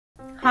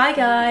Hi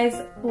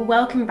guys,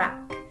 welcome back.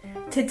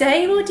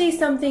 Today we'll do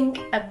something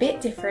a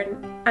bit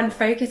different and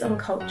focus on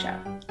culture.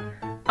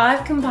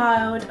 I've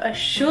compiled a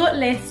short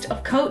list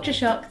of culture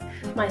shocks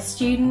my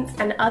students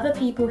and other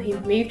people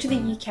who've moved to the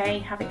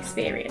UK have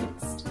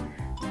experienced.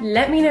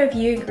 Let me know if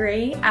you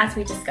agree as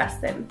we discuss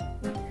them.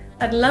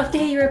 I'd love to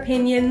hear your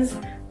opinions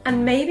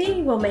and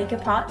maybe we'll make a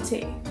part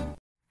 2.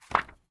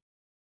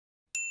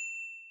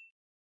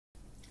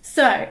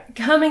 So,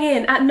 coming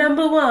in at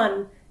number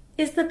 1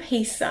 is the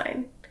peace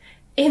sign.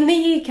 In the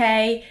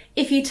UK,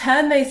 if you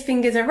turn those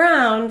fingers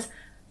around,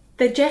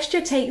 the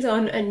gesture takes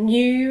on a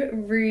new,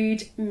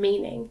 rude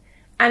meaning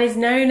and is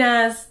known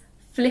as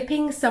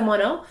flipping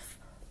someone off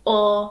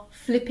or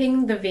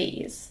flipping the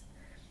V's.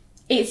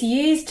 It's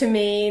used to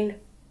mean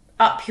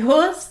up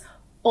yours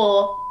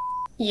or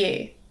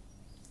you.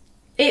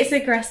 It's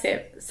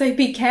aggressive, so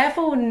be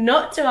careful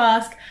not to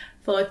ask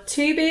for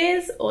 2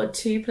 beers or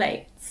 2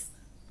 plates.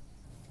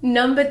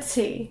 Number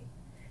 2.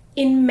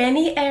 In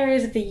many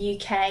areas of the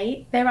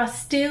UK, there are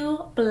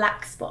still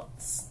black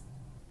spots.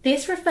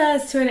 This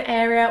refers to an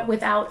area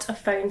without a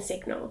phone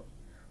signal.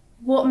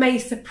 What may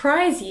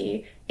surprise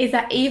you is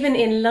that even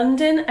in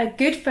London, a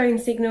good phone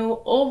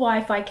signal or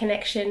Wi-Fi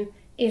connection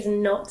is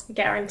not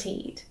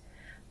guaranteed.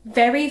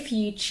 Very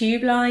few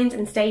tube lines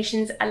and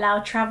stations allow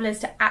travellers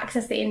to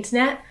access the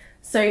internet,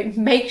 so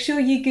make sure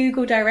you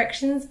Google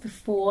directions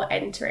before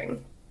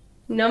entering.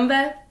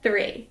 Number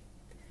 3.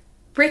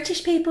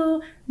 British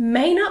people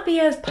may not be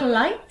as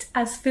polite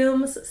as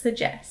films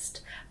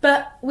suggest,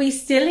 but we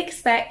still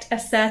expect a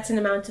certain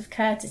amount of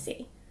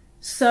courtesy.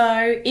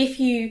 So if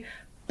you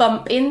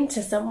bump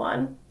into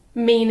someone,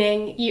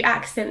 meaning you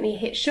accidentally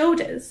hit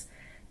shoulders,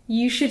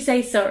 you should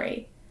say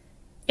sorry.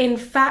 In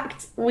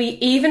fact, we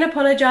even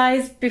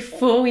apologise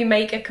before we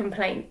make a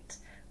complaint.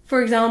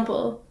 For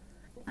example,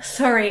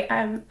 sorry,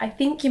 I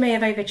think you may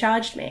have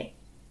overcharged me.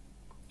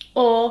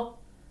 Or,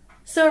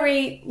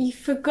 sorry, you've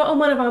forgotten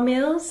one of our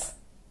meals.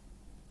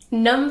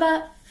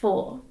 Number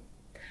 4.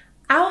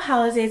 Our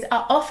houses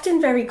are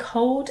often very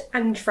cold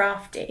and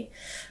drafty.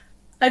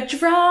 A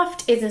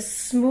draft is a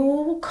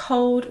small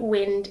cold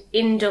wind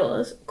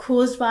indoors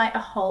caused by a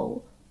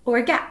hole or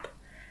a gap.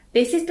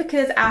 This is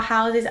because our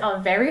houses are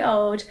very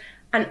old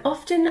and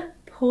often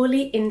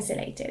poorly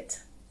insulated.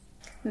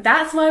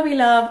 That's why we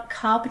love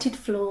carpeted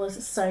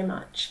floors so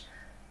much.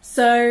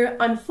 So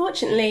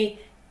unfortunately,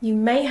 you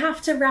may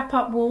have to wrap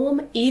up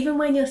warm even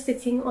when you're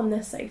sitting on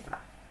the sofa.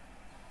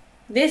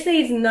 This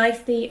leads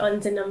nicely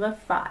on to number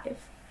 5.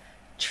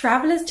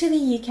 Travellers to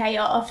the UK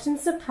are often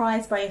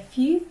surprised by a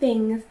few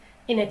things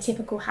in a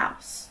typical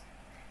house.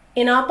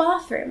 In our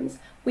bathrooms,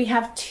 we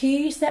have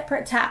 2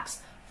 separate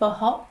taps for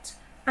hot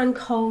and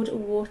cold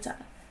water.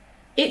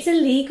 It's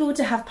illegal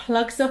to have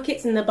plug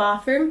sockets in the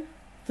bathroom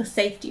for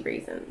safety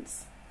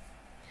reasons.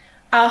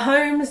 Our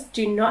homes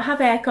do not have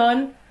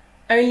aircon,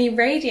 only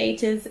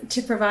radiators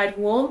to provide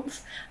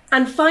warmth.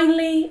 And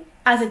finally,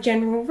 as a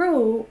general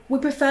rule, we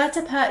prefer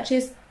to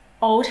purchase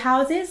old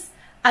houses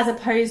as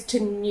opposed to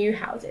new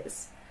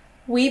houses.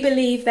 We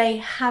believe they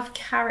have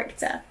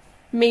character,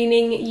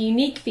 meaning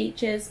unique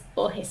features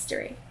or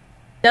history.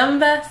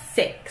 Number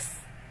 6.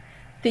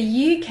 The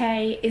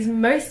UK is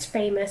most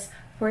famous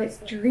for its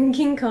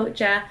drinking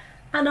culture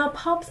and our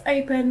pubs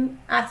open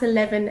at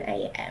 11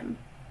 AM.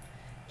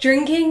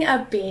 Drinking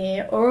a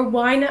beer or a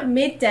wine at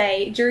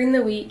midday during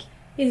the week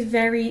is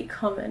very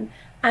common,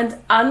 and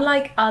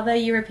unlike other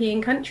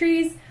European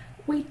countries,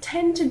 we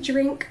tend to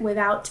drink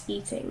without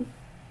eating.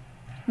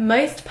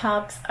 Most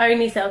pubs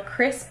only sell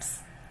crisps,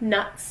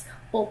 nuts,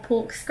 or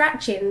pork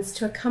scratchings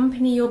to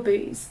accompany your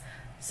booze,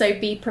 so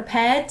be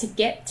prepared to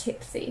get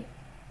tipsy.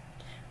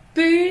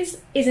 Booze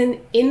is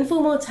an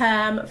informal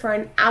term for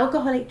an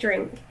alcoholic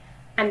drink,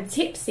 and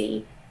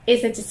tipsy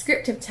is a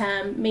descriptive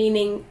term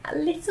meaning a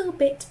little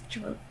bit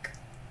drunk.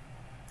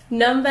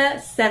 Number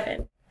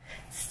 7.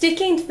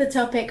 Sticking to the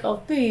topic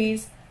of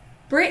booze,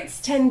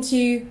 Brits tend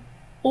to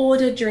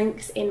order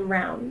drinks in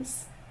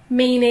rounds,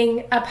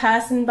 meaning a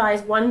person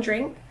buys 1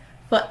 drink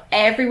for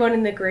everyone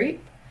in the group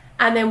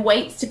and then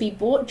waits to be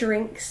bought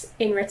drinks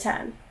in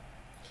return.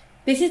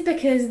 This is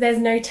because there's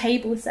no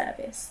table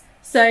service,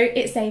 so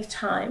it saves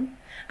time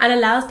and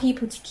allows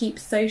people to keep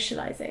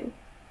socialising.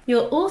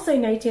 You'll also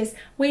notice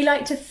we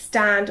like to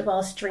stand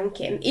whilst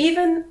drinking,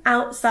 even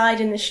outside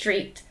in the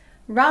street,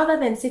 rather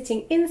than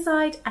sitting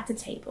inside at a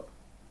table.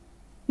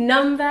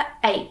 Number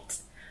 8.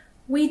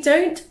 We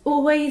don't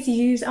always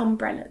use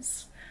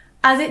umbrellas.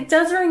 As it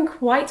does rain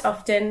quite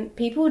often,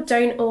 people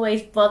don't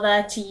always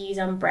bother to use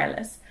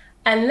umbrellas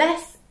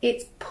unless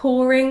it's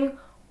pouring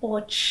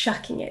or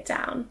chucking it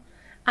down.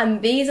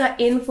 And these are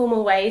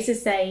informal ways to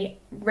say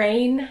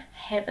rain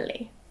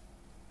heavily.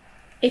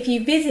 If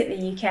you visit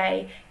the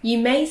UK, you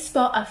may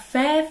spot a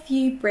fair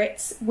few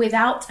Brits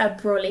without a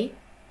brolly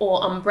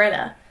or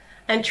umbrella.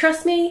 And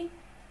trust me,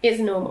 it's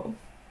normal.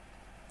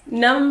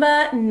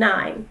 Number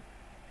 9.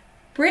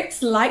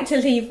 Brits like to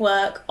leave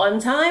work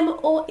on time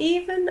or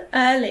even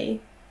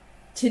early.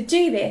 To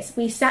do this,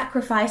 we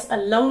sacrifice a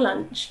long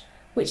lunch,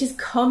 which is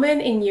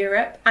common in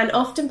Europe, and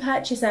often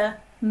purchase a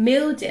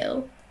meal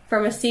deal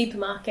from a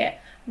supermarket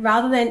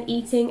rather than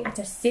eating at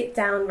a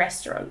sit-down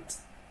restaurant.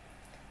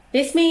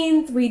 This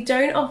means we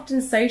don't often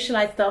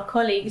socialise with our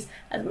colleagues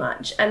as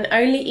much and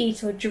only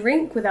eat or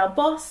drink with our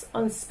boss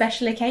on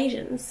special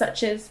occasions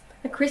such as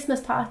a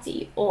Christmas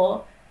party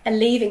or a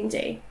leaving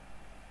do.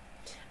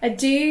 A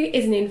do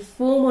is an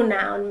informal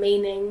noun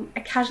meaning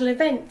a casual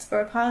event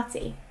or a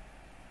party.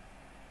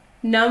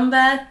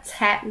 Number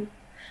 10.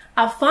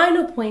 Our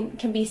final point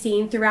can be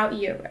seen throughout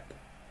Europe: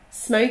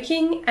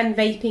 smoking and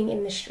vaping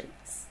in the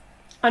streets.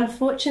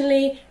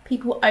 Unfortunately,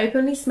 people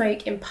openly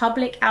smoke in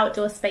public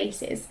outdoor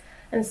spaces,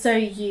 and so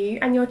you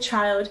and your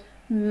child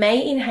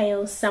may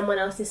inhale someone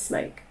else's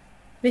smoke.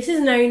 This is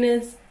known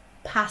as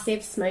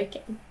passive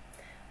smoking.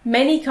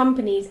 Many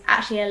companies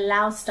actually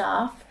allow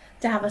staff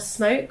to have a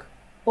smoke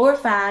or a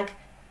fag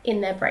in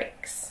their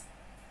breaks.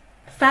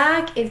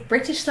 Fag is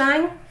British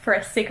slang for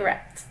a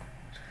cigarette.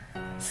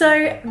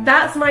 So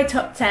that's my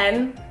top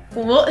 10.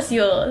 What's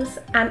yours?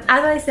 And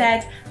as I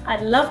said,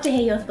 I'd love to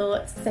hear your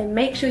thoughts, so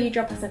make sure you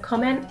drop us a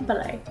comment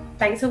below.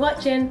 Thanks for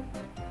watching.